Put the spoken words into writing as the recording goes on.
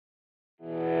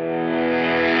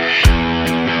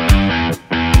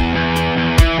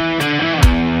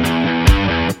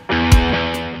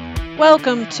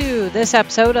Welcome to this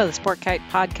episode of the Sport Kite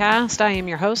Podcast. I am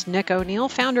your host, Nick O'Neill,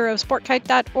 founder of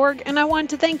SportKite.org, and I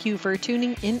want to thank you for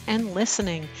tuning in and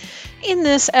listening. In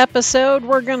this episode,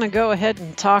 we're going to go ahead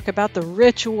and talk about the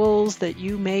rituals that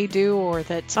you may do or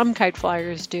that some kite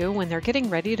flyers do when they're getting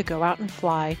ready to go out and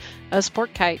fly a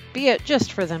sport kite, be it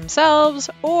just for themselves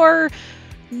or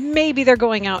maybe they're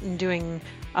going out and doing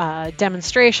a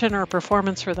demonstration or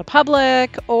performance for the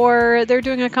public, or they're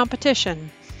doing a competition.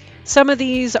 Some of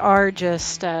these are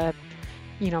just,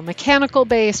 mechanical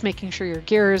based, making sure your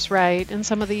gear is right. And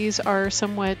some of these are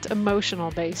somewhat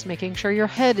emotional based, making sure your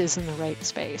head is in the right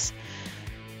space.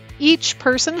 Each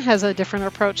person has a different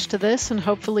approach to this, and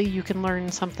hopefully you can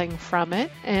learn something from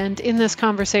it. And in this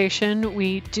conversation,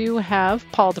 we do have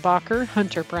Paul de Bakker,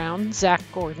 Hunter Brown, Zach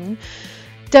Gordon,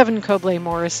 Devin Cobleigh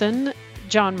Morrison,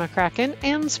 John McCracken,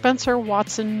 and Spencer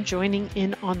Watson joining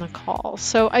in on the call.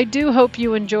 So I do hope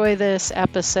you enjoy this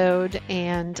episode,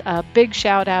 and a big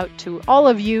shout out to all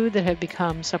of you that have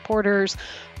become supporters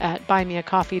at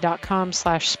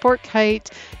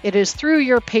buymeacoffee.com/sportkite. It is through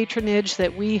your patronage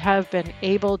that we have been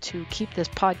able to keep this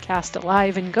podcast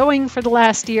alive and going for the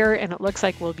last year, and it looks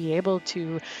like we'll be able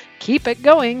to keep it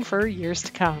going for years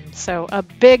to come. So a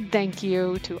big thank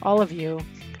you to all of you.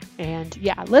 And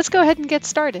yeah, let's go ahead and get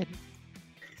started.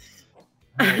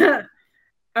 All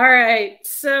right.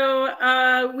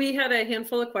 So we had a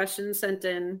handful of questions sent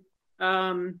in.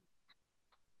 They're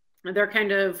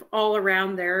kind of all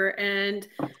around there. And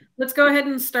let's go ahead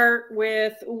and start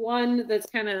with one that's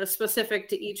kind of specific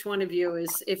to each one of you,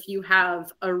 is if you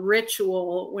have a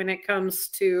ritual when it comes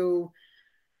to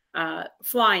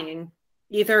flying.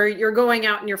 Either you're going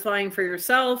out and you're flying for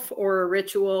yourself, or a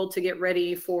ritual to get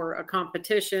ready for a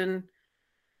competition.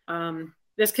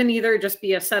 This can either just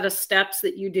be a set of steps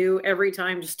that you do every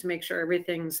time just to make sure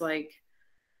everything's like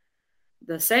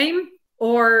the same,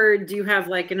 or do you have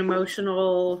like an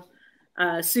emotional,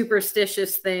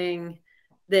 superstitious thing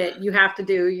that you have to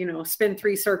do, spin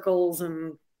 3 circles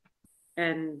and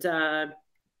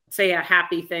say a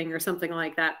happy thing or something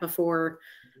like that before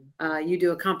you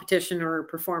do a competition or a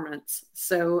performance.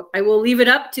 So I will leave it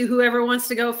up to whoever wants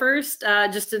to go first.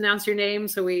 Just announce your name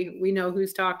so we know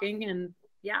who's talking, and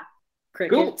yeah.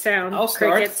 Cricket cool. Sound. I'll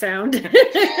start. Cricket sound.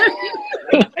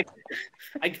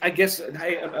 I guess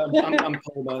I'm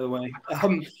Paul, by the way.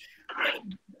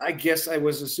 I guess I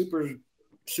was a super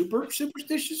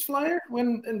superstitious flyer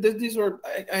these were.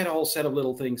 I had a whole set of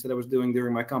little things that I was doing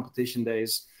during my competition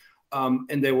days,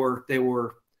 and they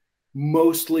were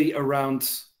mostly around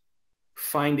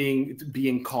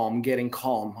being calm, getting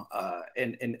calm,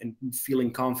 and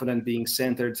feeling confident, being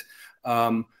centered.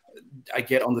 I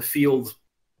get on the field.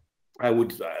 I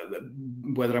would,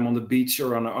 whether I'm on the beach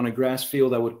or on a grass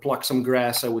field, I would pluck some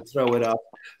grass. I would throw it up,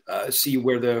 see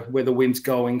where the wind's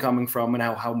coming from, and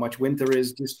how much wind there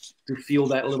is, just to feel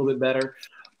that a little bit better.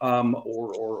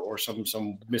 Or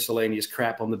some miscellaneous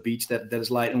crap on the beach that is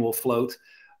light and will float.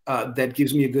 That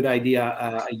gives me a good idea.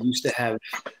 I used to have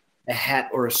a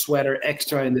hat or a sweater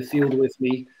extra in the field with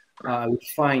me. I would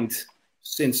find,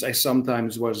 since I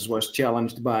sometimes was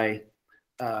challenged by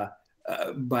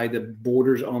the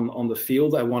borders on the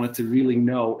field, I wanted to really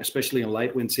know, especially in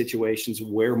light wind situations,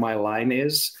 where my line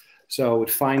is. So I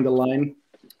would find the line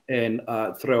and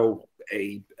throw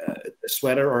a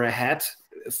sweater or a hat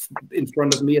in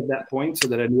front of me at that point, so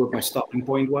that I knew what my stopping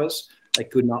point was. I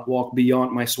could not walk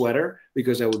beyond my sweater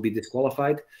because I would be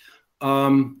disqualified.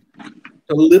 The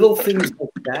little things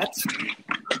like that.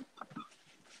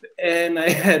 And I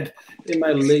had, in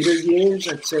my later years,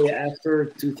 I'd say after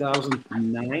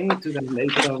 2008, 2009,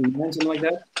 something like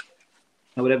that,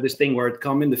 I would have this thing where I'd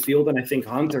come in the field, and I think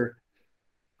Hunter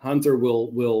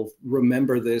will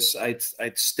remember this.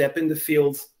 I'd step in the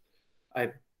field,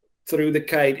 I threw the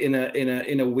kite in a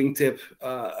wingtip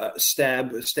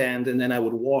stand, and then I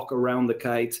would walk around the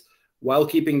kite while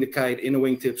keeping the kite in a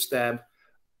wingtip stab,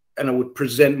 and I would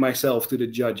present myself to the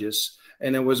judges.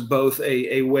 And it was both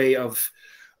a way of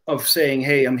saying,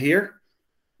 hey, I'm here,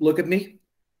 look at me.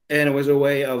 And it was a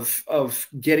way of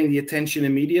getting the attention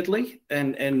immediately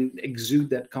and exude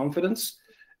that confidence.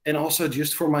 And also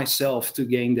just for myself to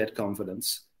gain that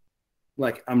confidence.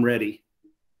 Like, I'm ready.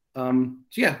 So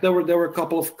yeah, there were a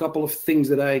couple of things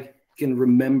that I can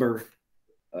remember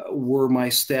were my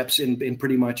steps in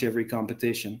pretty much every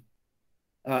competition.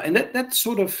 And that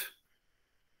sort of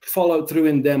followed through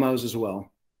in demos as well.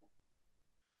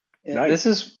 Yeah, nice. This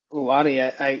is Wadi.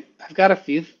 I've got a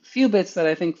few bits that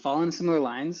I think fall in similar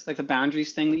lines, like the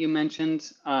boundaries thing that you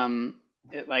mentioned. I've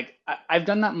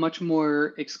done that much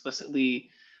more explicitly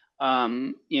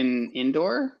in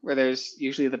indoor, where there's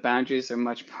usually the boundaries are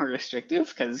much more restrictive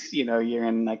because you're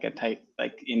in like a tight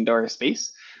like indoor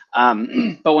space.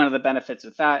 But one of the benefits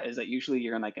with that is that usually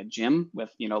you're in like a gym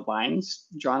with lines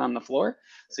drawn on the floor.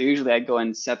 So usually I go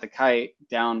and set the kite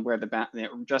down where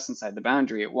just inside the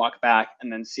boundary, walk back,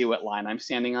 and then see what line I'm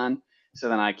standing on. So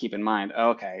then I keep in mind,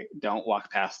 okay, don't walk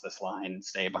past this line,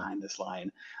 stay behind this line,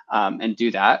 and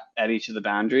do that at each of the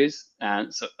boundaries.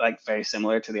 And so like very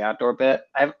similar to the outdoor bit.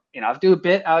 I've do a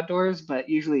bit outdoors, but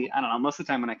usually, I don't know, most of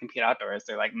the time when I compete outdoors,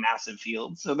 they're like massive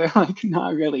fields. So they're like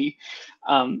not really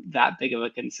that big of a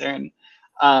concern.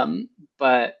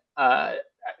 But I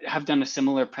have done a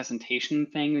similar presentation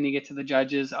thing when you get to the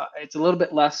judges. It's a little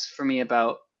bit less for me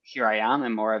about here I am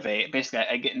and more of basically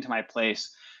I get into my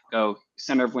place, go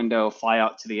center of window, fly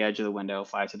out to the edge of the window,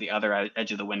 fly to the other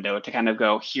edge of the window to kind of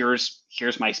go, here's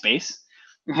my space,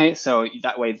 right? So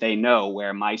that way they know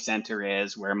where my center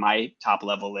is, where my top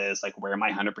level is, like where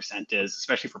my 100% is,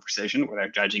 especially for precision, where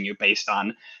they're judging you based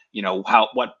on,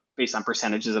 based on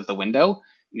percentages of the window.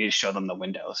 You need to show them the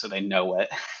window so they know what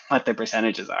the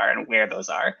percentages are and where those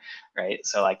are, right?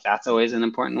 So like that's always an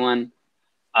important one.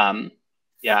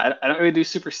 Yeah, I don't really do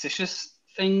superstitious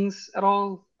things at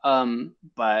all.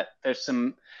 But there's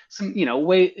some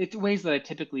ways that I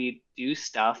typically do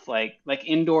stuff like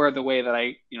indoor, the way that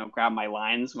I grab my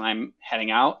lines when I'm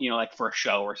heading out, like for a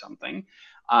show or something.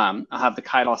 I'll have the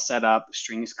kite all set up,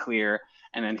 strings clear,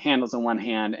 and then handles in one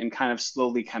hand, and kind of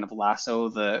slowly kind of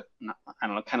lasso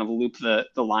kind of loop the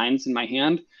lines in my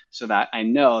hand so that I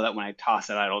know that when I toss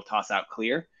it, it'll toss out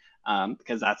clear,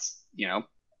 because that's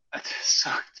so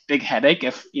it's a big headache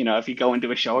if you go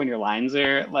into a show and your lines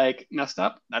are like messed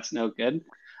up. That's no good.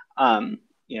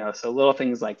 So little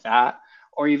things like that,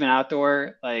 or even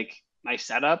outdoor, like my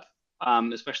setup,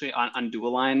 especially on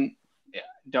dual line,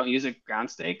 don't use a ground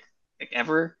stake like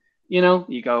ever. You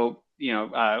go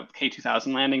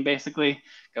K2000 landing, basically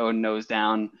go nose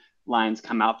down, lines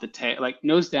come out the tail, like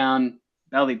nose down,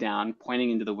 belly down,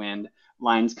 pointing into the wind,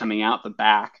 lines coming out the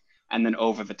back, and then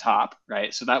over the top,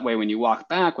 right? So that way, when you walk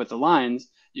back with the lines,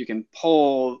 you can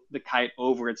pull the kite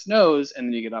over its nose and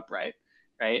then you get upright,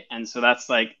 right? And so that's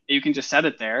like, you can just set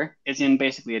it there. It's in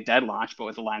basically a dead launch, but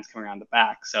with the lines coming around the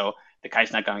back. So the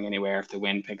kite's not going anywhere. If the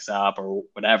wind picks up or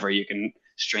whatever, you can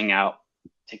string out,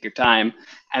 take your time.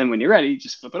 And when you're ready,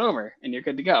 just flip it over and you're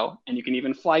good to go. And you can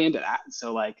even fly into that.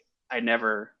 So like, I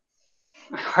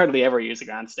hardly ever use a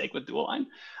ground stake with dual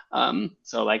line.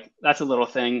 So like, that's a little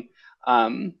thing.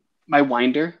 My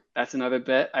winder, that's another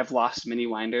bit. I've lost many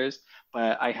winders,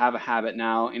 but I have a habit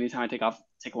now. Anytime I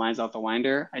take lines off the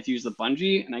winder, I use the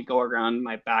bungee and I go around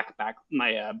my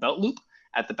my belt loop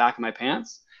at the back of my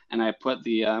pants, and I put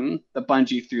the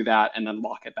bungee through that and then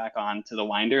lock it back on to the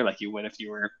winder like you would if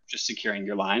you were just securing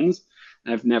your lines.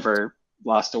 And I've never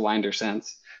lost a winder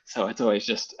since, so it's always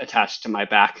just attached to my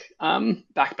back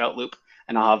belt loop,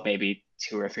 and I'll have maybe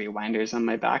 2 or 3 winders on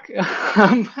my back,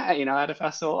 at a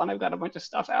festival, and I've got a bunch of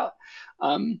stuff out.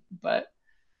 But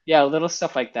yeah, little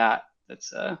stuff like that. That's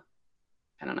kind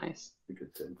of nice.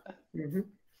 Mm-hmm.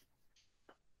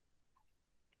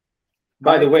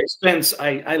 By the way, Spence,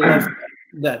 I love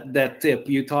that tip.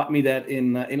 You taught me that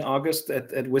in August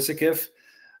at Wissahickon.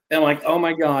 And like, oh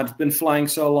my God, I've been flying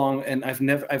so long, and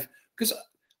because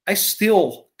I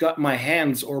still got my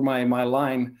hands or my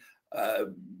line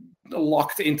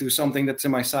locked into something that's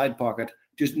in my side pocket.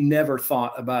 Just never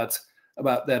thought about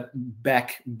that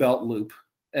back belt loop.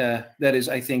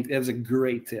 I think that's a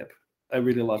great tip. I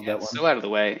really love that one. So out of the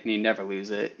way, and you never lose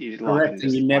it. Correct,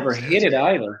 and you never hit it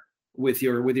either with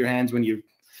your hands when you're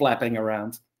flapping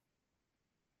around.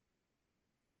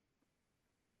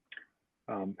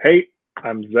 Hey,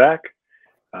 I'm Zach.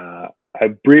 I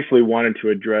briefly wanted to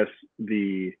address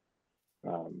the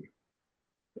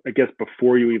I guess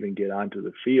before you even get onto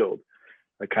the field,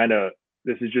 I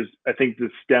think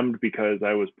this stemmed because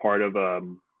I was part of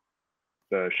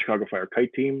the Chicago Fire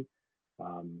kite team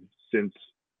since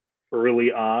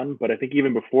early on. But I think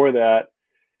even before that,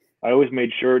 I always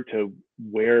made sure to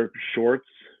wear shorts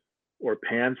or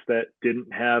pants that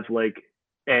didn't have like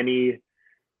any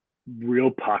real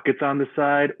pockets on the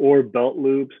side or belt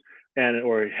loops,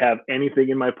 or have anything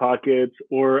in my pockets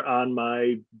or on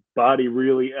my body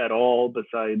really at all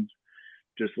besides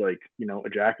just like, a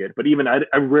jacket. But even I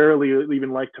rarely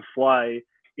even like to fly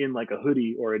in like a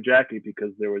hoodie or a jacket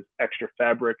because there was extra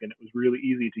fabric and it was really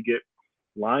easy to get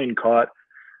line caught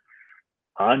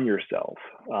on yourself.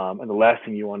 And the last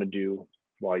thing you want to do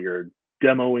while you're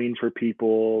demoing for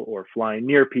people or flying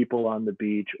near people on the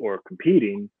beach or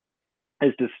competing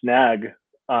is to snag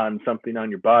on something on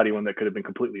your body when that could have been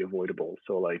completely avoidable.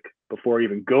 So like before I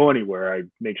even go anywhere, I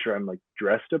make sure I'm like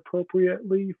dressed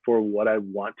appropriately for what I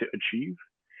want to achieve.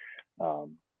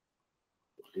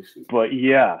 But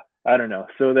yeah, I don't know.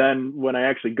 So then when I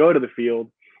actually go to the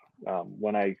field,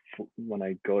 when I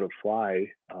go to fly,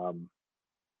 after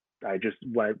I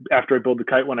build the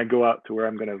kite, when I go out to where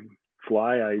I'm going to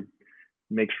fly, I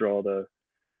make sure all the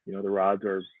the rods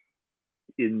are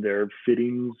in their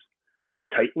fittings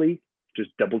tightly.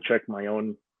 Just double check my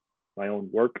own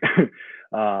work,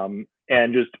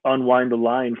 and just unwind the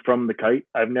line from the kite.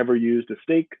 I've never used a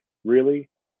stake really,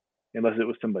 unless it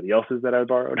was somebody else's that I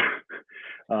borrowed.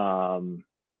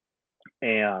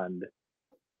 And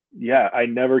yeah, I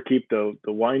never keep the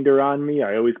winder on me.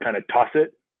 I always kind of toss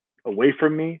it away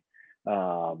from me.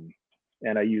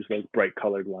 And I use like bright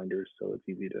colored winders, so it's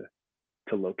easy to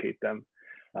locate them.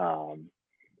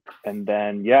 And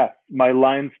then yeah, my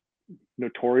lines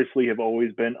notoriously have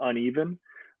always been uneven.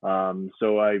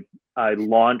 So I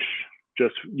launch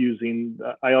just using,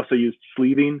 I also use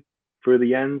sleeving for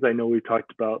the ends. I know we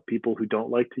talked about people who don't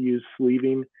like to use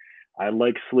sleeving. I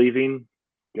like sleeving,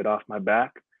 get off my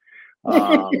back.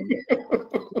 But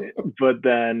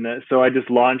then, so I just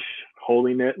launch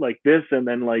holding it like this and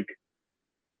then like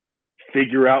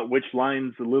figure out which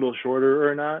line's a little shorter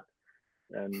or not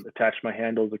and attach my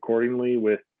handles accordingly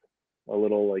with a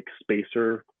little like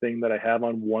spacer thing that I have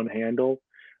on one handle.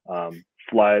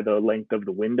 Fly the length of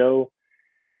the window.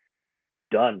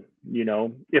 Done.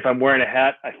 If I'm wearing a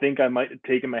hat, I think I might have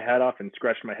taken my hat off and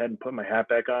scratched my head and put my hat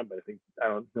back on, but I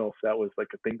don't know if that was like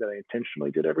a thing that I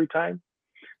intentionally did every time.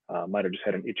 Might have just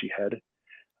had an itchy head.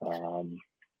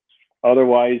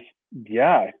 Otherwise,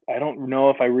 yeah, I don't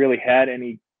know if I really had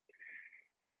any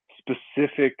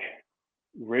specific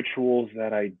rituals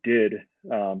that I did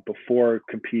before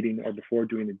competing or before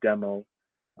doing the demo.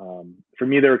 For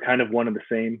me, they were kind of one and the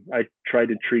same. I tried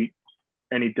to treat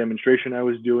any demonstration I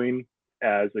was doing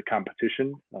as a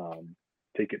competition,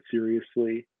 take it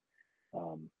seriously.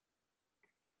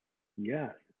 Yeah,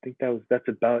 I think that's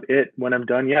about it. When I'm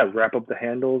done, yeah, wrap up the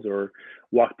handles or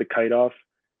walk the kite off.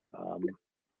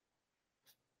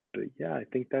 But yeah, I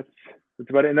think that's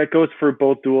about it. And that goes for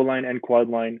both dual line and quad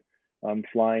line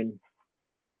flying.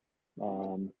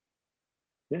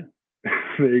 Yeah,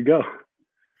 there you go.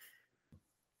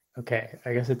 Okay,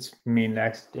 I guess it's me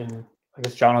next, and I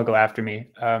guess John will go after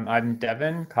me. I'm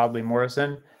Devin Cobleigh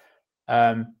Morrison.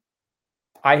 I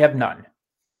have none.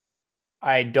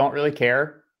 I don't really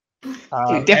care.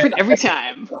 Different every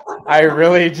time. I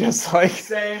really just like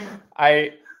Same.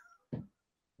 I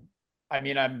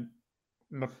mean, I'm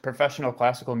a professional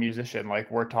classical musician. Like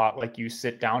we're taught, like you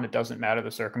sit down, it doesn't matter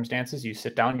the circumstances. You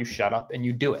sit down, you shut up, and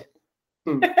you do it.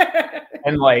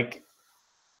 And like,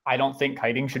 I don't think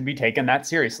kiting should be taken that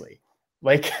seriously.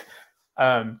 Like,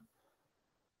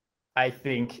 I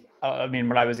think, I mean,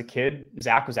 when I was a kid,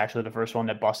 Zach was actually the first one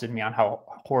that busted me on how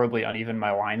horribly uneven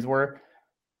my lines were.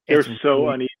 They're so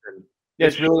uneven.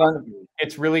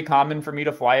 It's really common for me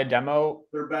to fly a demo.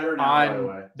 They're better now, by the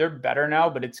way. They're better now,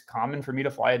 but it's common for me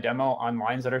to fly a demo on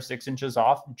lines that are 6 inches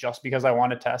off just because I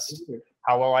want to test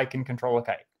how well I can control a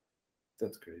kite.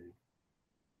 That's crazy.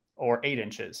 Or 8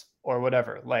 inches or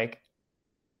whatever. Like,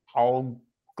 I'll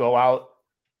go out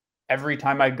every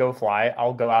time I go fly,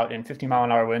 I'll go out in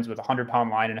 50-mile-an-hour winds with a 100-pound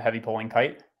line and a heavy pulling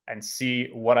kite and see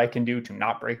what I can do to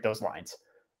not break those lines.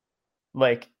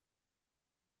 Like,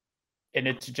 and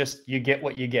it's just, you get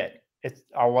what you get.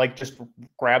 I'll like just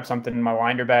grab something in my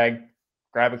winder bag,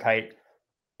 grab a kite.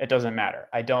 It doesn't matter.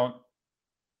 I don't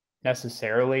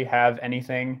necessarily have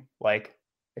anything like,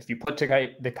 if you put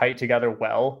the kite together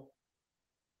well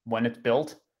when it's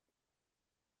built,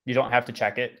 you don't have to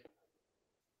check it.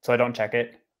 So I don't check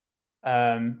it.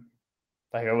 I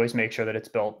always make sure that it's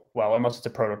built well, unless it's a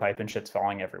prototype and shit's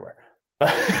falling everywhere.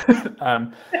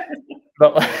 But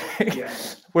like, yeah.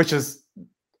 Which is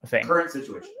a thing. Current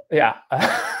situation. Yeah.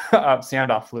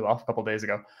 Standoff flew off a couple days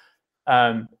ago.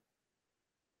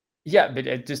 Yeah, but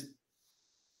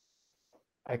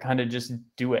I kind of just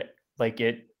do it. Like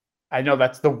I know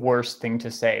that's the worst thing to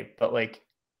say, but like,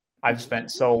 I've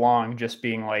spent so long just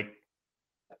being like,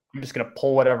 I'm just going to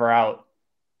pull whatever out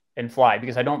and fly,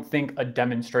 because I don't think a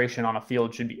demonstration on a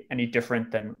field should be any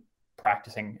different than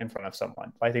practicing in front of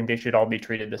someone. I think they should all be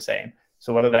treated the same.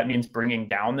 So whether that means bringing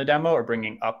down the demo or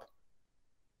bringing up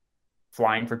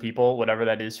flying for people, whatever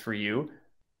that is for you,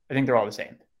 I think they're all the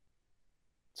same.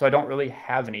 So I don't really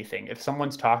have anything. If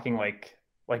someone's talking like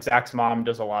Zach's mom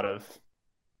does a lot of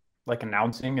like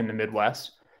announcing in the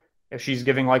Midwest, if she's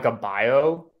giving like a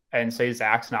bio, and say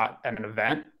Zach's not at an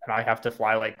event and I have to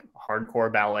fly like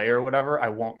hardcore ballet or whatever, I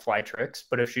won't fly tricks.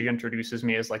 But if she introduces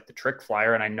me as like the trick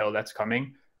flyer and I know that's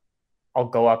coming, I'll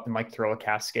go up and like throw a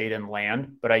cascade and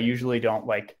land. But I usually don't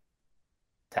like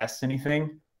test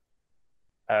anything.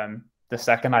 The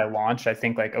second I launch, I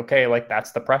think like, okay, like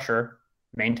that's the pressure,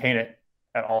 maintain it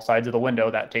at all sides of the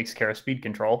window. That takes care of speed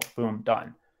control. Boom,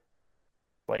 done.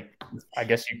 Like, I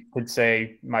guess you could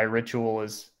say my ritual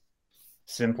is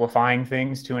simplifying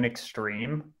things to an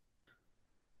extreme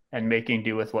and making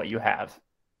do with what you have.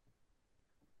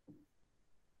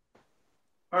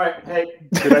 All right. Hey,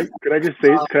 could I just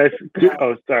say?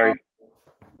 Oh, sorry.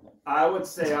 I would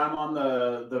say I'm on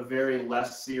the very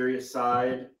less serious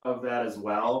side of that as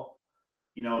well.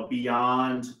 You know,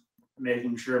 beyond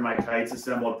making sure my kite's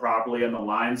assembled properly and the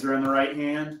lines are in the right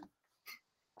hand,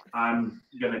 I'm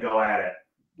gonna go at it.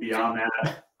 Beyond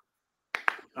that,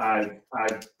 I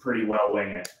pretty well wing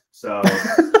it. So,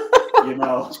 you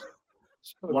know,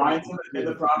 lines in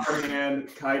the proper hand,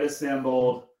 kite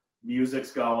assembled,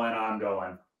 music's going, I'm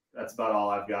going. That's about all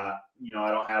I've got. You know,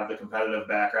 I don't have the competitive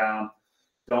background.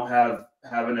 Don't have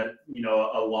having a, you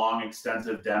know, a long,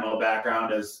 extensive demo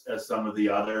background as some of the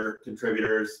other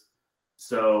contributors.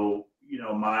 So, you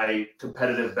know, my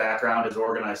competitive background is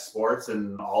organized sports,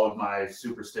 and all of my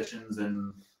superstitions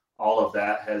and all of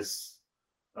that has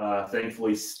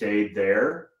thankfully stayed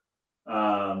there.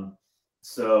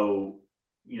 So,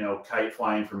 you know, kite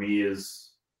flying for me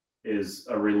is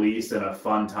a release and a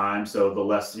fun time. So the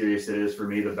less serious it is for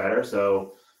me, the better.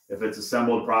 So if it's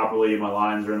assembled properly, my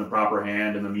lines are in the proper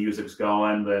hand and the music's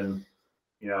going, then,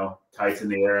 you know, kite's in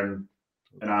the air and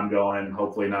I'm going,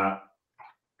 hopefully not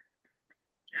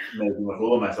making a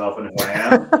fool of myself. And if I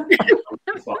am,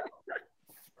 it's fine.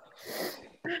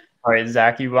 All right,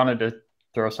 Zach, you wanted to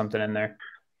throw something in there.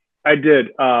 I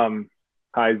did.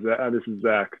 Hi, this is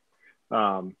Zach.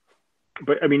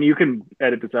 But I mean, you can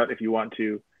edit this out if you want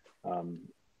to,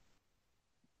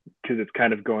 because it's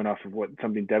kind of going off of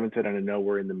something Devin said, and I know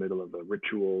we're in the middle of a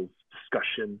rituals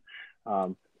discussion.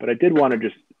 But I did want to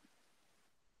just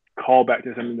call back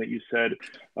to something that you said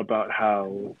about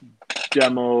how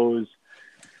demos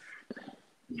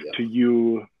to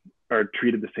you are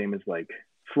treated the same as like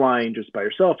flying just by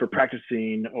yourself or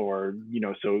practicing, or, you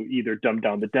know, so either dumb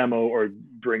down the demo or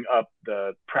bring up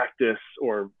the practice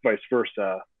or vice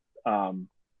versa.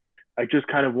 I just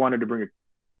kind of wanted to bring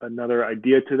another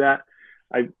idea to that.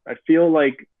 I feel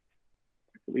like,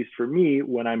 at least for me,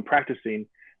 when I'm practicing,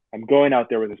 I'm going out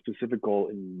there with a specific goal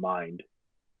in mind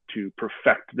to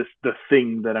perfect the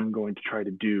thing that I'm going to try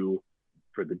to do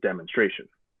for the demonstration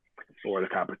or the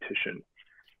competition.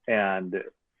 And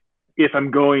if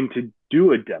I'm going to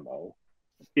do a demo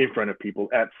in front of people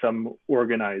at some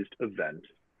organized event,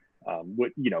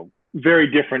 you know, very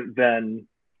different than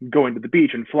going to the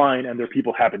beach and flying and there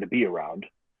people happen to be around.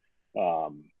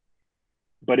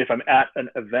 But if I'm at an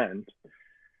event,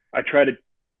 I try to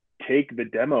take the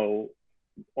demo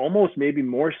almost maybe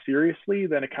more seriously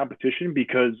than a competition,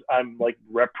 because I'm like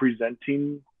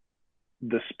representing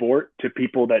the sport to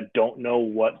people that don't know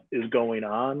what is going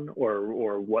on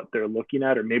or what they're looking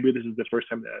at, or maybe this is the first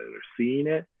time that they're seeing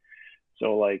it.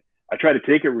 So like, I try to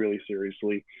take it really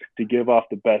seriously to give off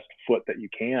the best foot that you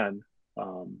can,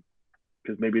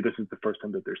 because maybe this is the first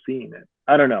time that they're seeing it.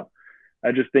 I don't know.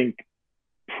 I just think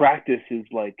practice is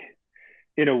like,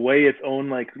 in a way, its own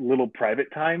like little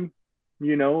private time,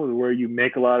 you know, where you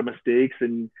make a lot of mistakes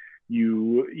and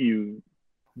you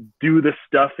do the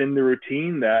stuff in the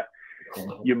routine that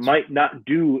you might not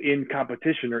do in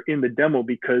competition or in the demo,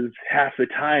 because half the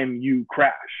time you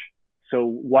crash. So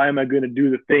why am I going to do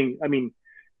the thing? I mean,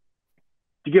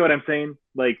 do you get what I'm saying?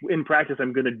 Like, in practice,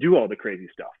 I'm going to do all the crazy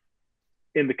stuff.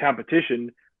 In the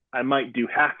competition, I might do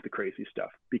half the crazy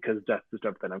stuff because that's the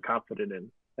stuff that I'm confident in.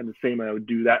 And the same, I would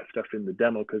do that stuff in the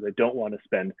demo because I don't want to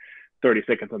spend 30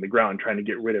 seconds on the ground trying to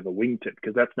get rid of a wingtip,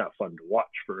 because that's not fun to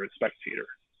watch for a spectator.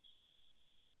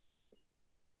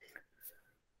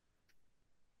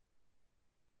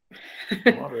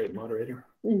 Moderator.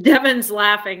 Devin's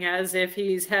laughing as if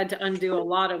he's had to undo a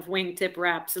lot of wingtip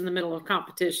wraps in the middle of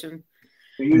competition.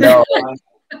 No,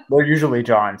 they're usually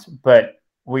John's, but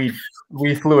we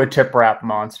flew a tip wrap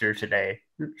monster today,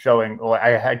 showing. Well,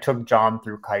 I took John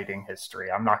through kiting history.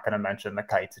 I'm not going to mention the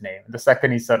kite's name. The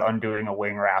second he said undoing a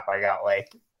wing wrap, I got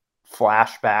like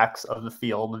flashbacks of the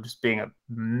field of just being a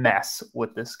mess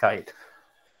with this kite.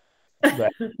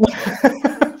 But,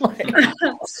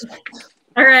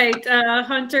 all right,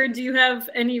 Hunter, do you have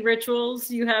any rituals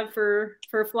you have for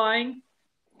flying?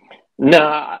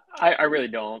 No, I really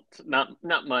don't.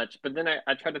 Not much. But then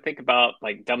I try to think about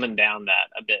like dumbing down that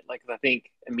a bit. Like, 'cause I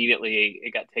think immediately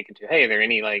it got taken to, hey, are there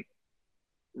any like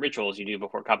rituals you do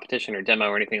before competition or demo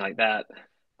or anything like that?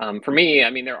 For me, I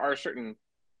mean, there are certain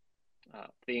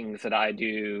things that I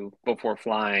do before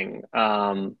flying.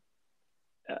 Like,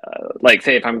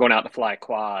 say, if I'm going out to fly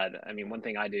quad, I mean, one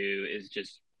thing I do is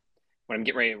just when I'm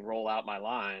getting ready to roll out my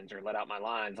lines or let out my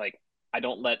lines, like I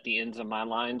don't let the ends of my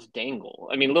lines dangle.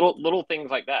 I mean, little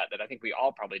things like that I think we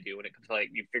all probably do when it comes to like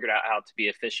you figured out how to be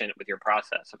efficient with your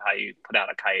process of how you put out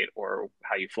a kite or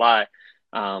how you fly.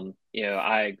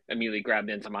 I immediately grab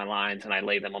the ends of my lines and I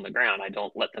lay them on the ground. I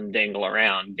don't let them dangle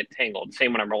around, get tangled.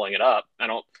 Same when I'm rolling it up.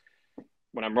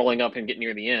 When I'm rolling up and get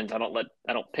near the ends, I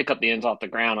don't pick up the ends off the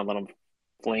ground and let them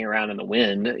fling around in the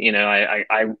wind.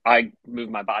 I move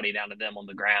my body down to them on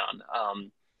the ground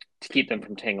to keep them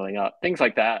from tangling up. Things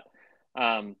like that.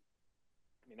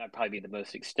 That'd probably be the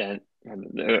most extent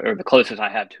or the closest I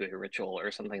have to a ritual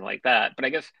or something like that. But I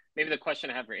guess maybe the question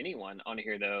I have for anyone on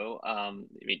here, though,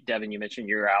 Devin, you mentioned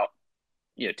you're out,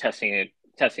 testing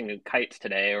the kites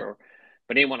today,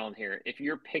 but anyone on here, if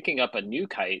you're picking up a new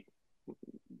kite,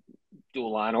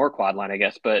 dual line or quad line, I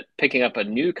guess, but picking up a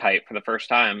new kite for the first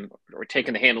time or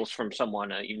taking the handles from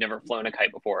someone you've never flown a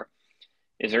kite before,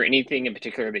 is there anything in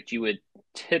particular that you would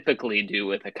typically do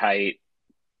with a kite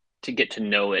to get to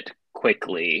know it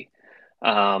quickly?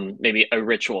 Maybe a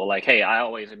ritual like, hey, I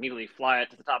always immediately fly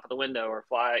it to the top of the window or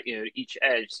fly each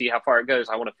edge, see how far it goes.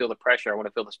 I want to feel the pressure. I want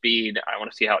to feel the speed. I want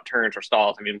to see how it turns or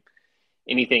stalls. I mean,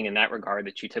 anything in that regard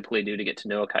that you typically do to get to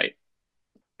know a kite.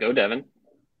 Go, Devin.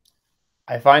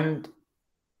 I find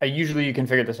usually you can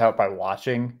figure this out by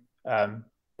watching. But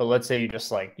let's say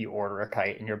you order a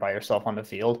kite and you're by yourself on the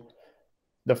field.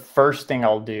 The first thing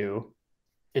I'll do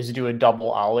is do a double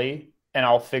ollie, and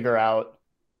I'll figure out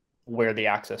where the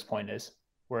access point is,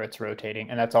 where it's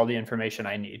rotating, and that's all the information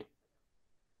I need.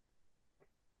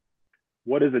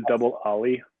 What is a double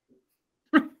ollie?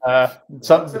 What's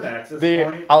an access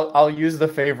point? I'll use the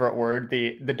favorite word.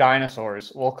 The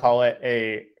dinosaurs will call it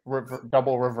a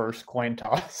double reverse coin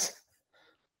toss.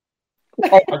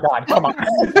 Oh my God! Come on.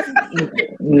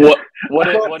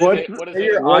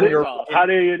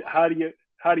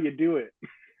 How do you do it?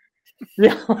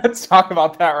 Yeah, let's talk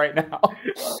about that right now.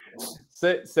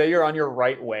 Say you're on your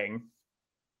right wing,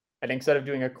 and instead of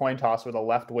doing a coin toss where the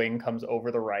left wing comes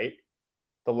over the right,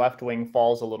 the left wing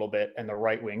falls a little bit, and the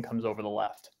right wing comes over the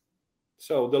left.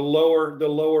 So the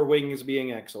lower wing is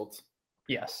being axled.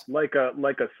 Yes, like a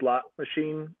slot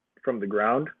machine from the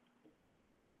ground.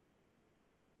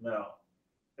 No,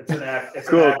 it's an act.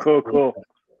 Cool.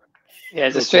 Yeah,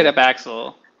 it's a straight up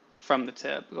axle from the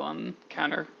tip going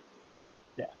counter.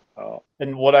 Yeah. Oh.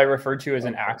 And what I refer to as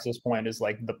an axis point is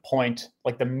like the point,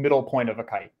 like the middle point of a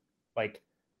kite. Like,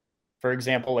 for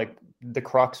example, like the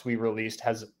Crux we released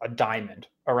has a diamond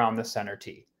around the center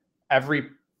tee. Every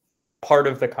part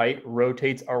of the kite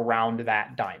rotates around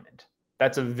that diamond.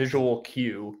 That's a visual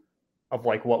cue of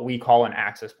like what we call an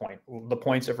axis point. The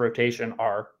points of rotation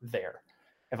are there.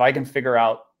 If I can figure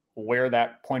out where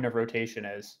that point of rotation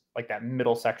is, like that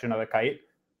middle section of the kite,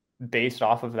 based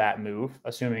off of that move,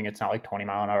 assuming it's not like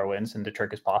 20-mile-an-hour winds and the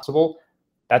trick is possible,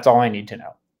 that's all I need to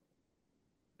know.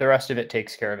 The rest of it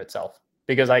takes care of itself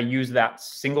because I use that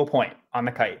single point on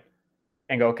the kite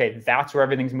and go, okay, that's where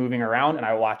everything's moving around, and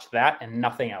I watch that and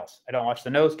nothing else. I don't watch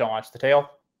the nose, don't watch the tail,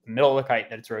 the middle of the kite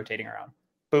that it's rotating around.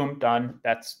 Boom, done.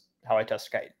 That's how I test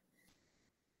a kite.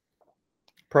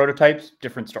 Prototypes,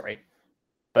 different story,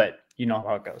 but you know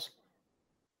how it goes.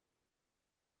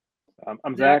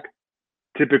 I'm Zach.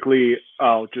 Typically,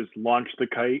 I'll just launch the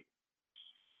kite,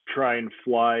 try and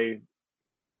fly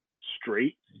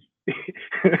straight,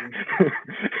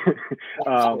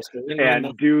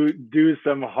 and do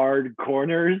some hard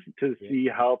corners to see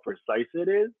how precise it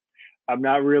is. I'm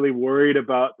not really worried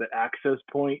about the access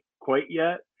point quite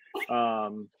yet.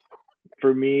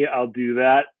 For me, I'll do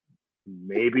that.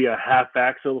 Maybe a half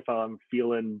axle if I'm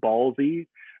feeling ballsy.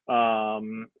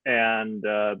 And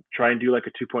try and do like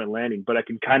a 2-point landing, but I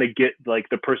can kind of get like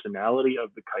the personality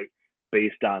of the kite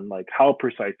based on like how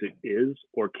precise it is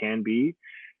or can be,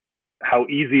 how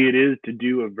easy it is to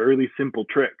do a really simple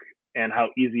trick, and how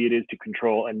easy it is to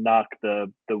control and knock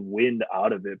the wind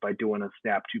out of it by doing a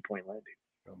snap 2-point landing.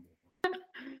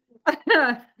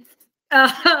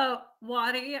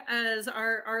 Waddy, as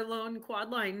our lone quad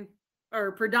line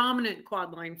or predominant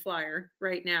quad line flyer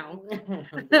right now.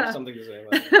 Something to say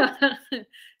about that.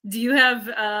 Do you have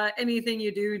anything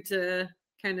you do to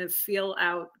kind of feel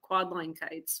out quad line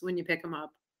kites when you pick them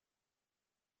up?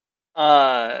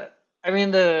 I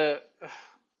mean,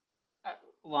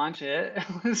 launch it.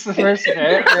 It's the first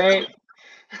bit, right?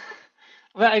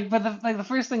 But the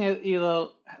first thing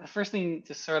the first thing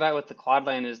to sort out with the quad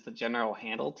line is the general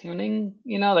handle tuning.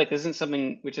 Like isn't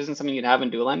something you'd have in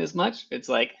dual line as much. It's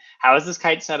like, how is this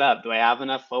kite set up? Do I have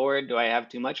enough forward? Do I have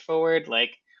too much forward?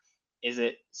 Like, is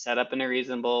it set up in a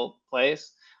reasonable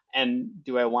place? And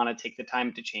do I want to take the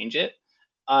time to change it?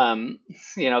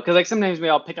 Because like sometimes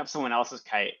I'll pick up someone else's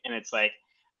kite and it's like,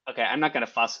 okay, I'm not gonna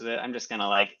fuss with it. I'm just gonna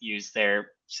like use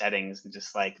their settings and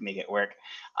just like make it work.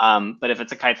 But if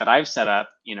it's a kite that I've set up,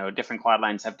 different quad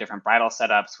lines have different bridle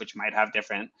setups, which might have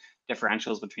different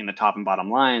differentials between the top and bottom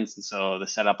lines, and so the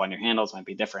setup on your handles might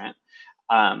be different.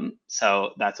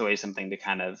 So that's always something to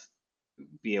kind of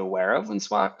be aware of when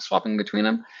swapping between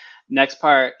them. Next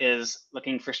part is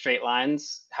looking for straight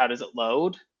lines. How does it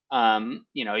load?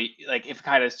 Like if a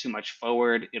kite has too much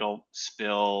forward, it'll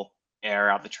spill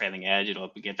air out the trailing edge. It'll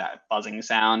get that buzzing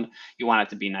sound. You want it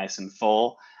to be nice and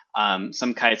full.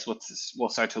 Some kites will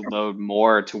start to load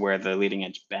more to where the leading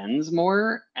edge bends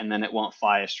more, and then it won't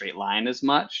fly a straight line as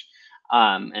much.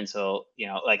 And so,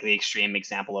 like the extreme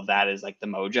example of that is like the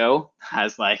Mojo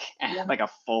has like a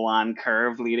full on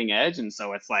curved leading edge. And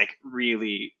so it's like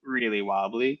really, really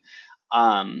wobbly.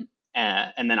 And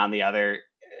then on the other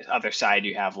side,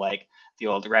 you have like the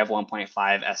old Rev 1.5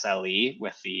 SLE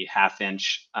with the 1/2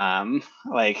 inch,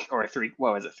 or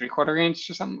 3/4 inch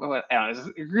or something. I don't know, it was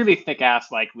a really thick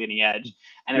ass like leading edge.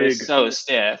 And it was so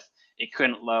stiff. It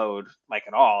couldn't load like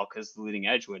at all because the leading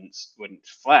edge wouldn't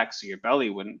flex, so your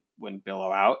belly wouldn't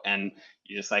billow out, and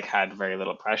you just like had very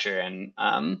little pressure and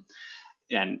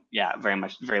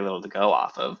very little to go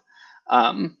off of.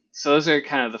 So those are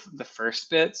kind of the first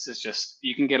bits. It's just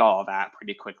you can get all of that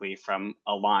pretty quickly from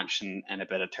a launch and a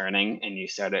bit of turning, and you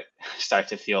start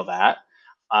to feel that.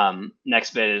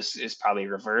 Next bit is probably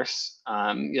reverse.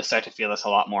 You'll start to feel this a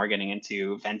lot more getting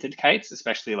into vented kites,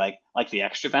 especially like the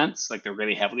extra vents, like the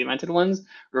really heavily vented ones,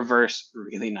 reverse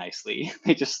really nicely.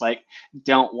 They just like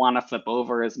don't want to flip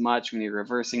over as much when you're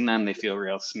reversing them. They feel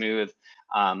real smooth.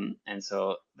 And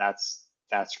so that's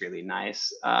really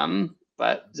nice.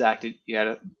 But Zach, you had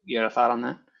a thought on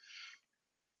that?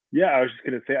 Yeah, I was just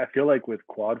gonna say, I feel like with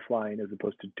quad flying as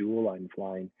opposed to dual line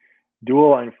flying,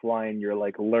 you're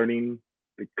like learning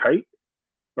the kite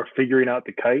or figuring out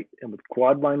the kite, and with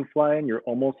quad line flying, you're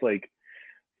almost like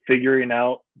figuring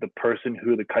out the person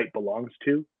who the kite belongs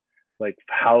to, like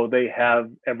how they have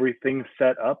everything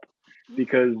set up,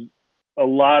 because a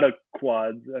lot of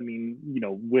quads, I mean,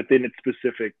 within its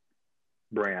specific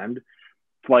brand,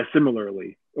 fly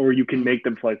similarly, or you can make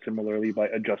them fly similarly by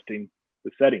adjusting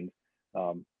the settings.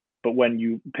 But when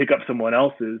you pick up someone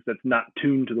else's that's not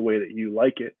tuned to the way that you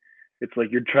like it, it's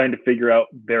like you're trying to figure out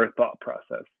their thought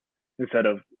process instead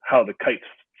of how the kite's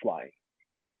flying.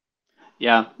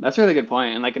 Yeah, that's a really good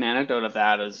point. And like an anecdote of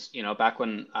that is, back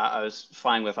when I was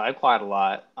flying with iQuad a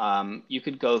lot, you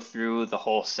could go through the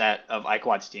whole set of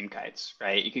iQuad steam kites,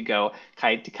 right? You could go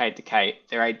kite to kite to kite.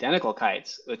 They're identical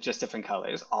kites with just different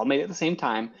colors, all made at the same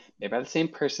time, made by the same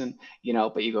person,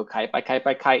 but you go kite by kite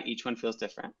by kite, each one feels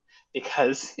different.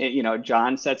 Because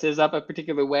John sets his up a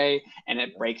particular way and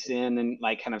it breaks in and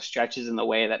like kind of stretches in the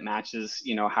way that matches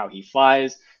how he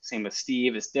flies. Same with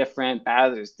Steve is different,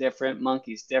 Bazer's different,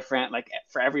 Monkey's different. Like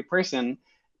for every person,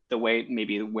 the way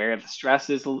maybe where the stress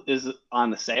is on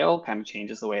the sail kind of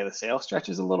changes the way the sail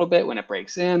stretches a little bit when it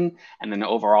breaks in, and then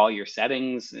overall your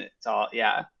settings, it's all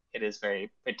it is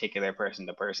very particular person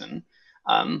to person,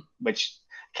 which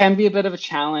can be a bit of a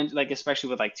challenge, like especially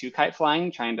with like two kite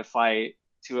flying, trying to fly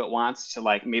two at once to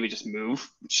like maybe just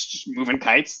moving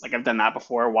kites. Like I've done that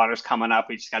before. Water's coming up.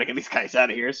 We just got to get these kites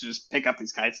out of here. So just pick up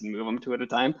these kites and move them two at a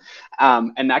time.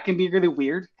 And that can be really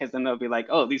weird because then they'll be like,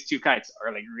 oh, these two kites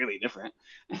are like really different.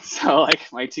 And so like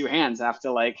my two hands have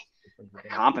to like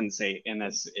compensate, and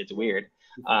it's weird.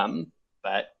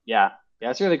 But yeah,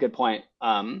 it's a really good point.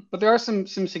 But there are some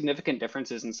significant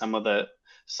differences in some of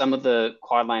the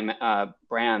quad line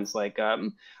brands, like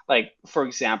for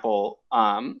example,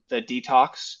 the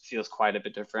Detox feels quite a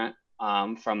bit different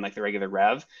from like the regular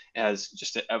Rev. It has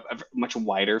just a much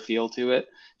wider feel to it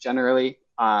generally,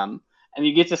 and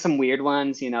you get to some weird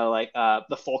ones, like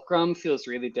the Fulcrum feels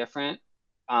really different.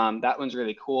 That one's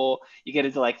really cool. You get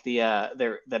into like the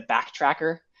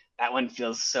Backtracker. That one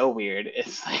feels so weird.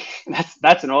 It's like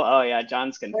that's an old. Oh yeah,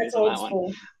 John's confused on that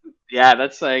one. Yeah,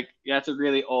 that's a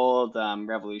really old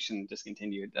Revolution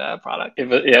discontinued product. It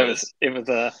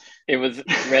was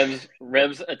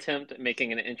Rev's attempt at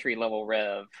making an entry level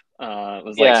Rev. It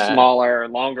was like smaller,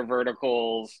 longer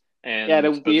verticals, And Yeah,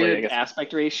 the supposedly, I weird guess,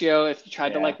 aspect ratio. If you tried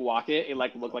to yeah. like walk it, it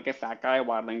like looked like a fat guy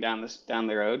waddling down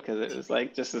the road because it was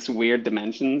like just this weird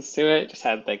dimensions to it. It just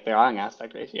had like the wrong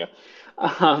aspect ratio.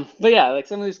 But yeah, like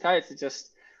some of these kites, it's just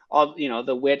all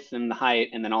the width and the height,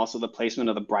 and then also the placement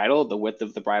of the bridle, the width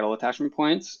of the bridle attachment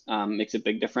points makes a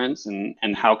big difference,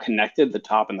 and how connected the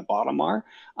top and the bottom are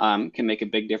can make a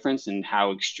big difference in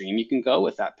how extreme you can go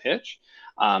with that pitch.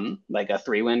 Like a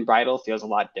 3-wind bridle feels a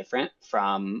lot different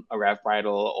from a rev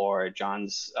bridle or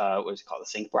John's what's it called, the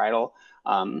sync bridle.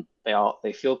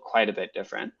 They feel quite a bit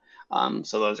different.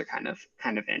 So those are kind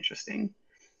of interesting.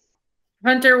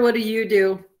 Hunter, what do you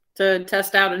do to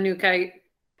test out a new kite?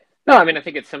 No, I mean, I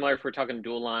think it's similar if we're talking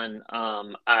dual line.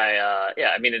 I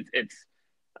mean, it's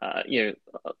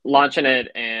launching it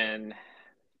and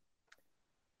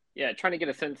trying to get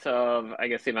a sense of, I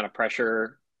guess, the amount of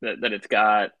pressure that it's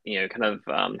got, kind of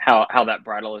how that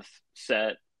bridle is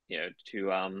set, to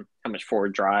how much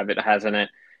forward drive it has in it.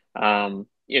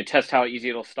 Test how easy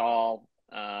it'll stall.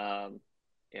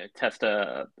 Test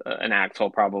an axle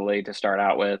probably to start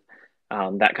out with,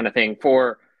 that kind of thing.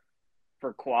 For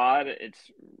quad, it's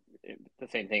the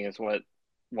same thing as what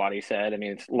Waddy said. I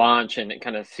mean, it's launch and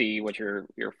kind of see what your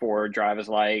forward drive is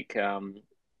like,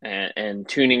 and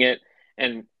tuning it.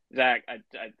 And Zach,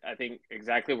 I think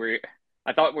exactly where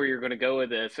you're going to go with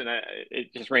this, and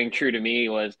it just rang true to me,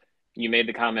 was you made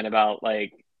the comment about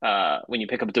like when you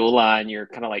pick up a dual line, you're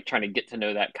kind of like trying to get to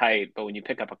know that kite, but when you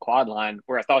pick up a quad line,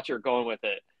 where I thought you were going with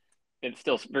it, it's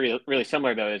still really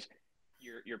similar though, is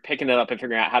you're picking it up and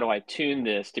figuring out, how do I tune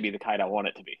this to be the kite I want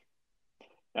it to be.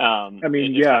 I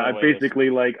mean, I basically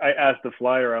like, I asked the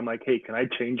flyer, I'm like, hey, can I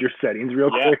change your settings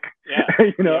real quick?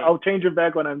 Yeah. I'll change it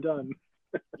back when I'm done.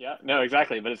 Yeah, no,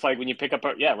 exactly. But it's like when you pick up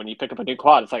a new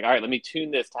quad, it's like, all right, let me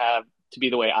tune this to be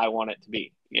the way I want it to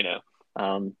be,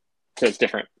 so it's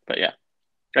different. But yeah,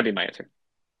 that'd be my answer.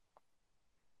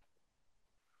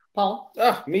 Paul?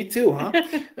 Me too, huh?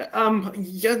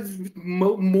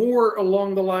 More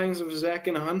along the lines of Zach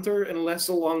and Hunter, and less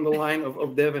along the line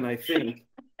of Devin, I think.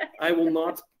 I will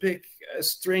not pick a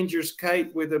stranger's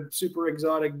kite with a super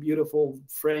exotic, beautiful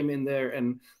frame in there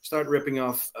and start ripping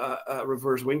off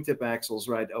reverse wingtip axles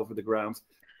right over the ground.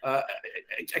 I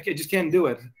just can't do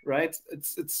it, right?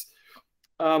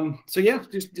 So yeah,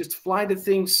 just fly the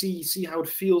thing, see how it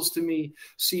feels to me,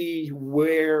 see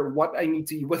what I need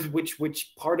to,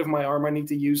 which part of my arm I need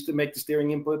to use to make the steering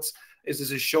inputs. Is this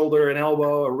a shoulder, an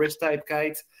elbow, a wrist type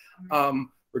kite?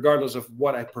 Regardless of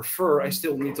what I prefer, I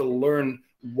still need to learn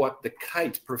what the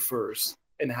kite prefers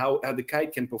and how the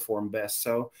kite can perform best.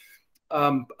 So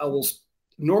I'm all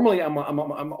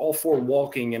for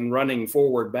walking and running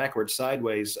forward, backwards,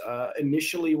 sideways.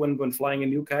 Initially, when flying a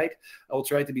new kite, I'll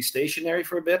try to be stationary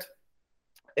for a bit,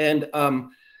 and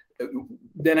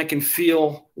then I can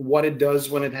feel what it does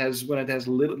when it has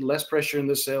little less pressure in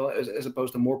the sail as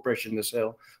opposed to more pressure in the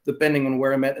sail, depending on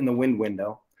where I'm at in the wind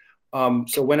window.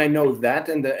 So when I know that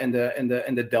and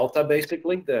the delta,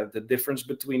 basically the difference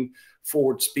between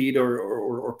forward speed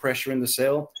or pressure in the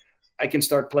sail, I can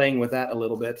start playing with that a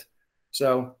little bit.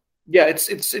 So yeah, it's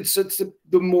the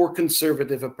more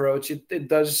conservative approach. It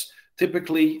does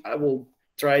typically, I will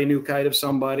try a new kite of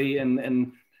somebody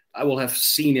and I will have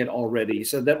seen it already.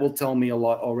 So that will tell me a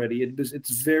lot already. It's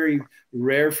very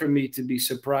rare for me to be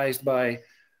surprised by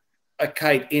a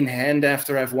kite in hand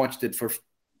after I've watched it for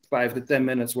 5 to 10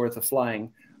 minutes worth of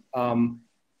flying. I'm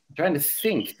trying to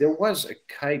think. There was a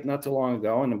kite not too long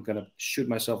ago, and I'm going to shoot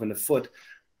myself in the foot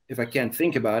if I can't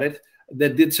think about it,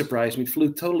 that did surprise me. It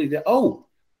flew totally there.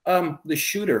 The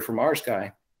shooter from our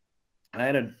sky. I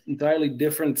had an entirely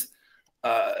different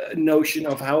notion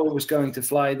of how it was going to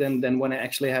fly than when I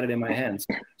actually had it in my hands.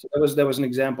 So that was an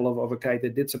example of a kite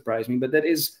that did surprise me. But that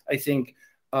is, I think,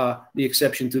 the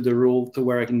exception to the rule, to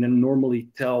where I can then normally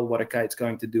tell what a kite's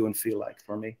going to do and feel like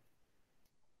for me.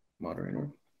 Moderator.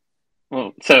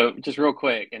 Well, so just real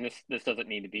quick, and this doesn't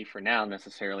need to be for now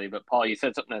necessarily, but Paul, you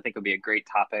said something I think would be a great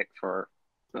topic for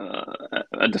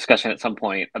a discussion at some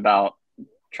point about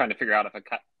trying to figure out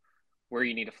where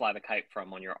you need to fly the kite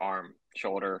from on your arm,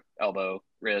 shoulder, elbow,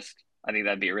 wrist. I think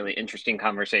that'd be a really interesting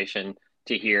conversation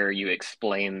to hear you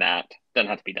explain that. Doesn't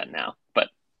have to be done now, but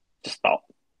just thought.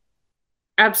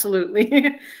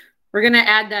 Absolutely. We're going to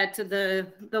add that to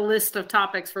the list of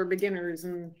topics for beginners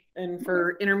and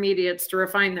for intermediates to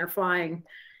refine their flying.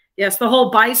 Yes, the whole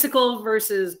bicycle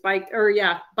versus bike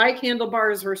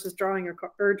handlebars versus driving a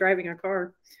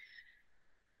car.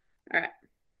 All right.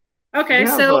 Okay,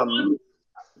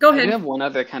 go ahead. I have one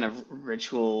other kind of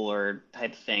ritual or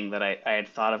type thing that I had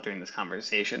thought of during this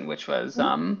conversation, which was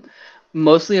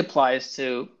mostly applies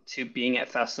to being at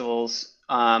festivals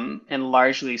and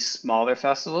largely smaller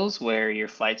festivals where your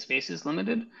flight space is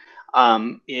limited,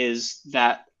 is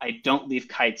that I don't leave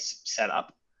kites set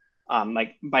up.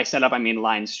 Like by set up, I mean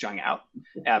lines strung out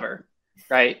ever,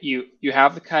 right? You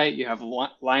have the kite, you have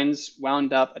lines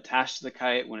wound up, attached to the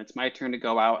kite. When it's my turn to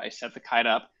go out, I set the kite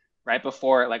up right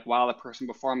before, like while the person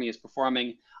before me is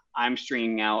performing, I'm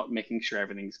stringing out, making sure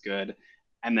everything's good,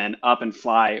 and then up and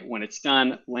fly. When it's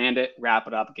done, land it, wrap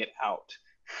it up, get out.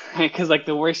 Because like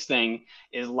the worst thing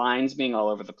is lines being all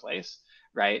over the place,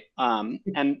 right?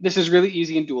 And this is really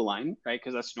easy in dual line, right?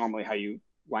 Because that's normally how you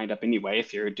wind up anyway.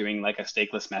 If you're doing like a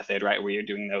stakeless method, right, where you're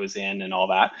doing those in and all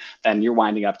that, then you're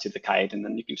winding up to the kite, and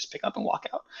then you can just pick up and walk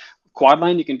out. Quad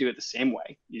line, you can do it the same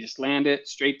way. You just land it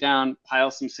straight down,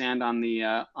 pile some sand on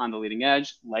the leading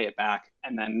edge, lay it back,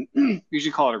 and then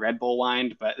usually call it a Red Bull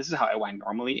wind, but this is how I wind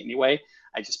normally anyway.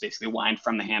 I just basically wind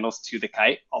from the handles to the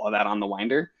kite, all of that on the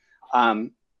winder.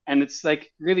 And it's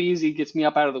like really easy, gets me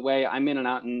up out of the way. I'm in and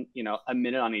out in, a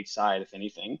minute on each side, if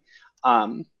anything.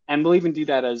 And we'll even do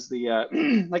that as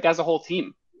the, like as a whole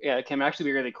team. Yeah, it can actually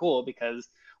be really cool because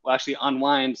we'll actually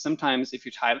unwind. Sometimes if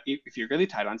you're really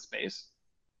tight on space,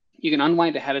 you can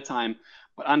unwind ahead of time,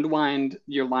 but unwind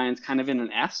your lines kind of in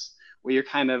an S, where you're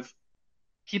kind of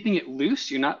keeping it loose.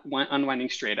 You're not unwinding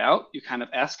straight out. You kind of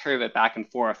S curve it back and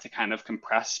forth to kind of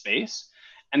compress space.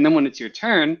 And then when it's your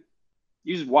turn,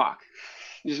 you just walk.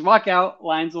 You just walk out,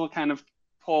 lines will kind of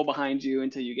pull behind you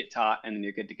until you get taut, and then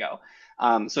you're good to go.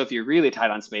 So if you're really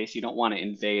tight on space, you don't want to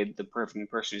invade the person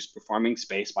who's performing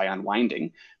space by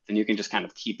unwinding, then you can just kind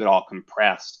of keep it all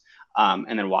compressed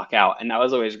and then walk out. And that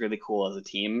was always really cool as a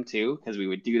team too, because we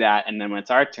would do that. And then when it's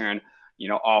our turn,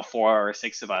 all 4 or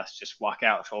 6 of us just walk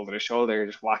out shoulder to shoulder,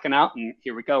 just walking out, and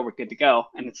here we go, we're good to go.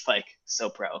 And it's like so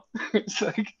pro. It's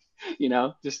like,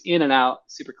 just in and out,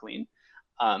 super clean.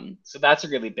 So that's a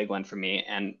really big one for me.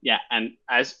 And yeah, and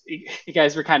as you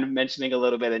guys were kind of mentioning a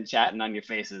little bit and chatting on your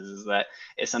faces, is that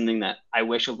it's something that I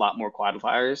wish a lot more quad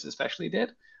flyers especially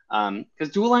did.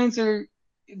 Because dual lines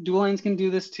can do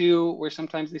this too, where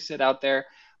sometimes they sit out there,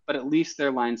 but at least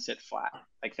their lines sit flat.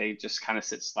 Like they just kind of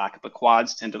sit slack. But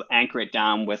quads tend to anchor it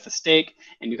down with a stake,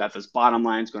 and you got those bottom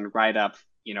lines going right up,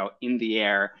 in the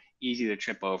air, easy to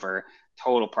trip over,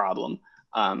 total problem.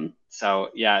 So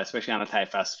yeah, especially on a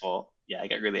tight festival. Yeah, I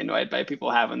get really annoyed by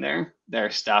people having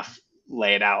their stuff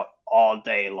laid out all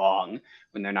day long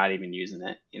when they're not even using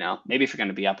it. Maybe if you're going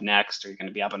to be up next or you're going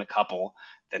to be up in a couple,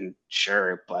 then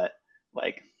sure. But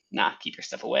like, keep your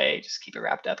stuff away. Just keep it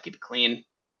wrapped up. Keep it clean.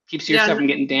 Keeps your stuff from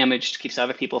getting damaged. Keeps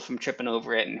other people from tripping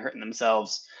over it and hurting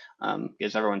themselves.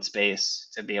 Gives everyone space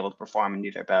to be able to perform and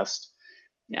do their best.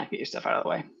 Yeah, get your stuff out of the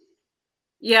way.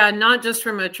 Yeah, not just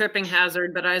from a tripping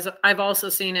hazard, but I've also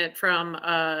seen it from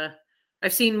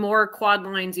I've seen more quad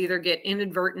lines either get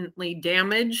inadvertently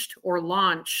damaged or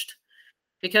launched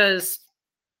because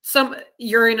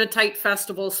you're in a tight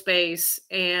festival space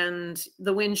and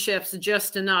the wind shifts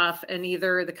just enough, and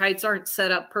either the kites aren't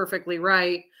set up perfectly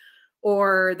right,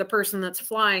 or the person that's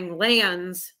flying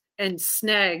lands and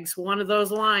snags one of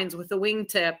those lines with the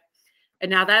wingtip,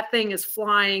 and now that thing is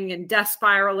flying and death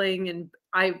spiraling. And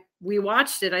we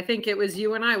watched it. I think it was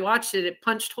you and I watched it. It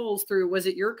punched holes through. Was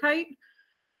it your kite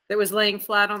that was laying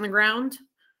flat on the ground?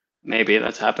 Maybe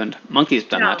that's happened. Monkey's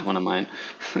done that to one of mine.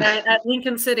 At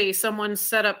Lincoln City, someone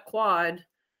set up quad,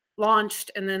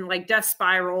 launched, and then like death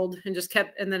spiraled and just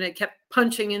kept, and then it kept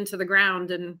punching into the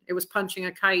ground, and it was punching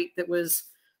a kite that was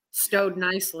stowed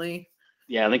nicely.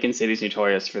 Yeah, Lincoln City's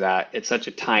notorious for that. It's such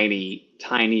a tiny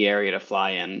area to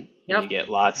fly in. Yep. You get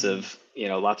lots of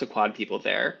quad people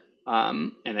there.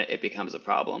 And it becomes a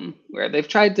problem where they've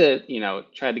tried to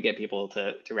get people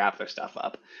to wrap their stuff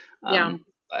up.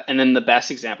 And then the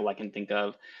best example I can think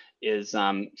of is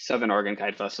Southern Oregon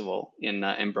Kite Festival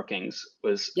in Brookings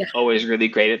was always really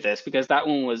great at this, because that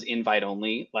one was invite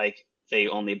only. Like they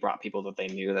only brought people that they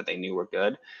knew were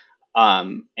good.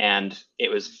 And it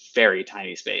was very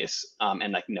tiny space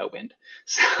and like no wind.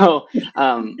 So,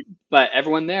 but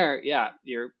everyone there,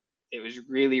 it was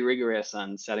really rigorous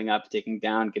on setting up, taking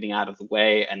down, getting out of the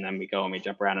way, and then we go and we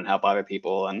jump around and help other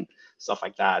people and stuff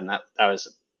like that. And that was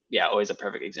always a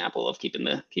perfect example of keeping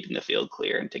the field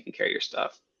clear and taking care of your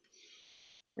stuff.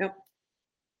 Yep.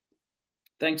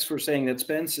 Thanks for saying that,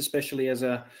 Spence, especially as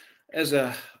a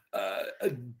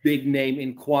big name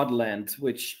in quadland,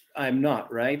 which I'm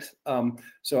not, right?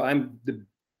 So I'm the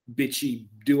bitchy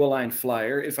dual line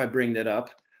flyer. If I bring that up,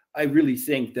 I really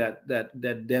think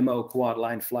that demo quad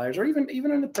line flyers, or even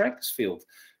in the practice field,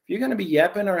 if you're going to be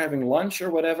yapping or having lunch or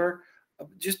whatever,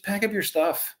 just pack up your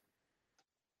stuff.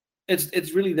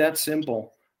 It's really that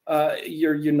simple.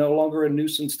 You're no longer a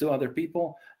nuisance to other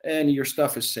people, and your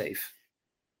stuff is safe.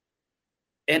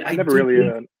 And I never do really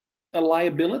think a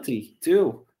liability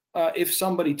too. If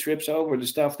somebody trips over the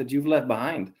stuff that you've left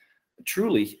behind,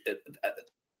 truly,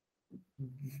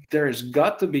 that has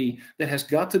got to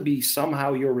be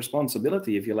somehow your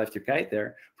responsibility if you left your kite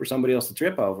there for somebody else to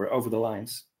trip over the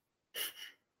lines.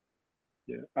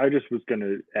 Yeah, I just was going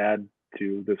to add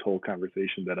to this whole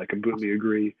conversation that I completely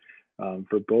agree.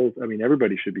 For both, I mean,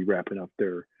 everybody should be wrapping up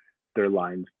their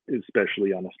lines,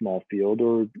 especially on a small field,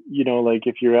 or like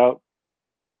if you're out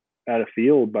at a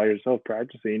field by yourself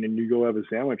practicing and you go have a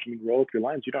sandwich and you roll up your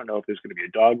lines, you don't know if there's going to be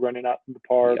a dog running out in the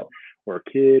park or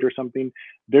a kid or something.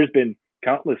 There's been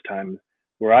countless times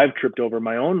where I've tripped over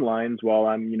my own lines while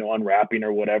I'm unwrapping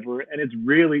or whatever, and it's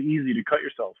really easy to cut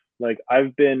yourself. Like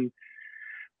I've been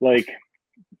like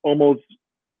almost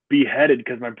beheaded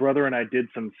because my brother and I did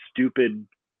some stupid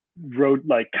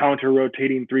counter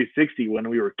rotating 360 when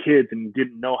we were kids and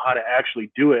didn't know how to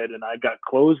actually do it, and I got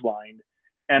clotheslined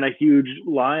and a huge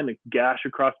line, a gash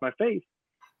across my face.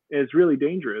 It's really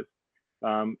dangerous.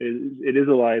 It is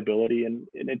a liability, and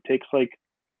it takes like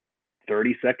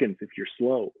 30 seconds if you're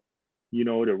slow,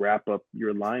 to wrap up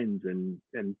your lines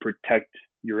and protect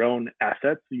your own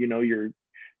assets,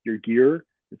 your gear.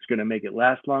 It's going to make it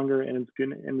last longer, and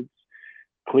it's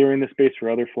clearing the space for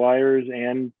other flyers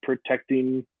and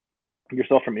protecting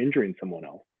yourself from injuring someone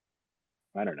else.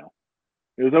 I don't know.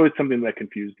 It was always something that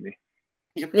confused me.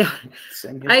 Yeah.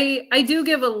 I do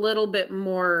give a little bit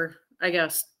more, I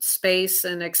guess, space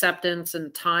and acceptance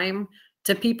and time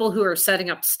to people who are setting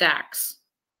up stacks.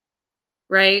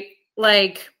 Right?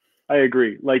 Like, I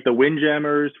agree. Like the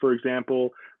windjammers, for example,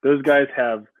 those guys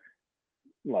have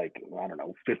like, I don't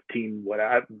know, 15,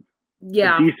 a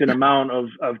decent amount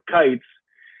of kites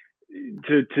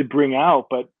to bring out.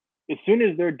 But as soon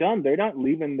as they're done, they're not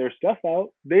leaving their stuff out.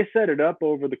 They set it up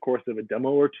over the course of a demo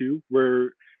or two,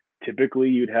 where typically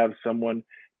you'd have someone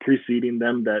preceding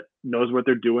them that knows what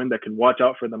they're doing, that can watch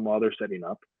out for them while they're setting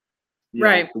up.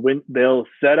 Right. When they'll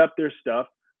set up their stuff,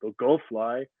 they'll go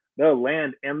fly, they'll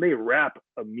land, and they wrap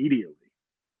immediately.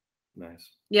 Nice.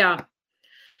 Yeah.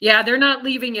 Yeah, they're not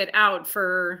leaving it out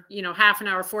for, half an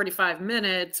hour, 45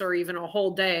 minutes, or even a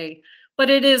whole day. But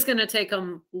it is going to take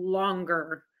them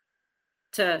longer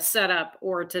to set up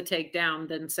or to take down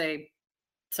than, say,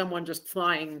 someone just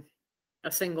flying a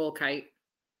single kite.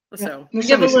 So there's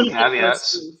some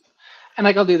caveats. And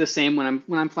like I'll do the same when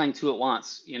I'm flying two at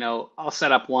once. I'll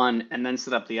set up one and then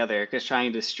set up the other, because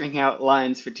trying to string out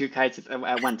lines for two kites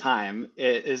at one time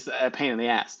is a pain in the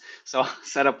ass. So I'll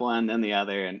set up one, then the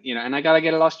other, and and I gotta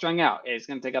get it all strung out. It's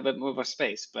gonna take up a bit more of a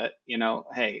space, but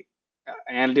hey,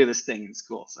 I gotta do this thing in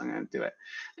school, so I'm gonna do it.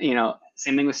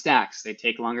 Same thing with stacks. They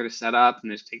take longer to set up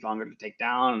and they take longer to take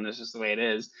down, and that's just the way it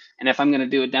is. And if I'm gonna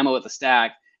do a demo with a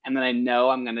stack, and then I know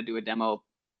I'm gonna do a demo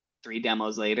 3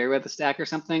 demos later with a stack or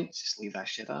something, just leave that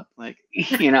shit up. Like,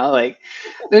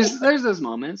 there's those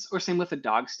moments. Or same with a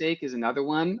dog stake is another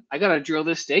one. I gotta drill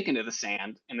this stake into the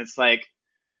sand, and it's like,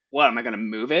 what, am I gonna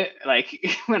move it like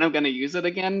when I'm gonna use it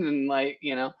again?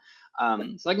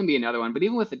 And so that can be another one. But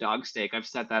even with the dog stake, I've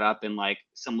set that up in like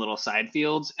some little side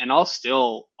fields, and I'll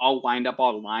wind up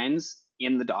all the lines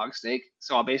in the dog stake.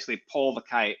 So I'll basically pull the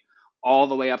kite all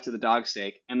the way up to the dog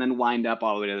stake and then wind up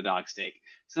all the way to the dog stake.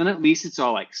 So then at least it's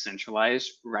all like centralized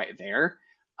right there.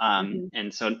 And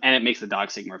it makes the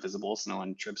dog stake more visible, so no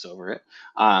one trips over it.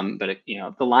 But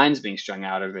the lines being strung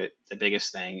out of it, the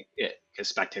biggest thing, because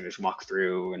spectators walk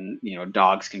through, and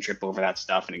dogs can trip over that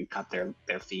stuff and it can cut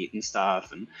their feet and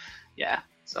stuff. And yeah,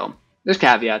 so there's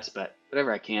caveats, but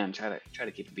whatever I can, try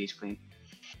to keep the beach clean.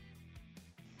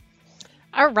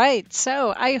 All right,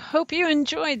 so I hope you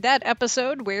enjoyed that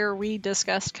episode where we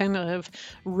discussed kind of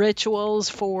rituals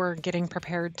for getting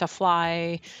prepared to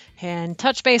fly and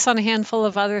touch base on a handful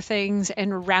of other things,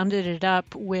 and rounded it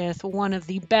up with one of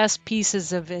the best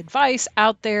pieces of advice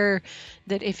out there,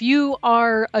 that if you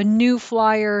are a new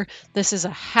flyer, this is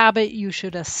a habit you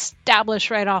should establish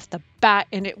right off the bat,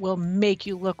 and it will make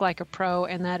you look like a pro,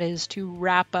 and that is to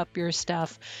wrap up your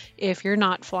stuff if you're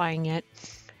not flying it.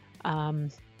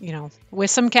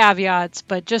 With some caveats,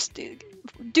 but just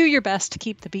do your best to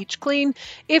keep the beach clean.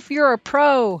 If you're a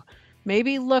pro,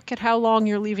 maybe look at how long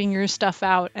you're leaving your stuff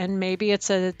out, and maybe it's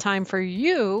a time for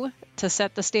you to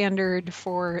set the standard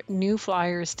for new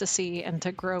flyers to see and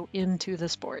to grow into the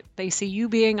sport. They see you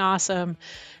being awesome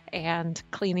and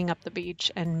cleaning up the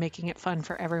beach and making it fun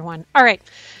for everyone. All right.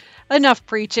 Enough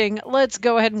preaching. Let's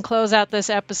go ahead and close out this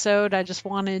episode. I just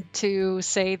wanted to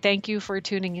say thank you for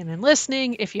tuning in and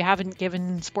listening. If you haven't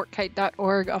given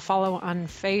sportkite.org a follow on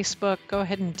Facebook, go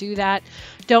ahead and do that.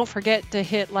 Don't forget to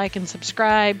hit like and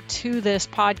subscribe to this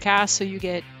podcast so you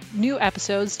get new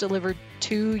episodes delivered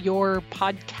to your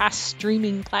podcast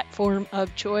streaming platform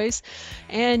of choice.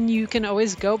 And you can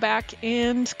always go back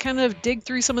and kind of dig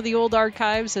through some of the old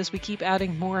archives as we keep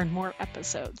adding more and more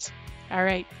episodes. All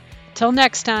right, till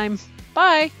next time,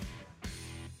 bye.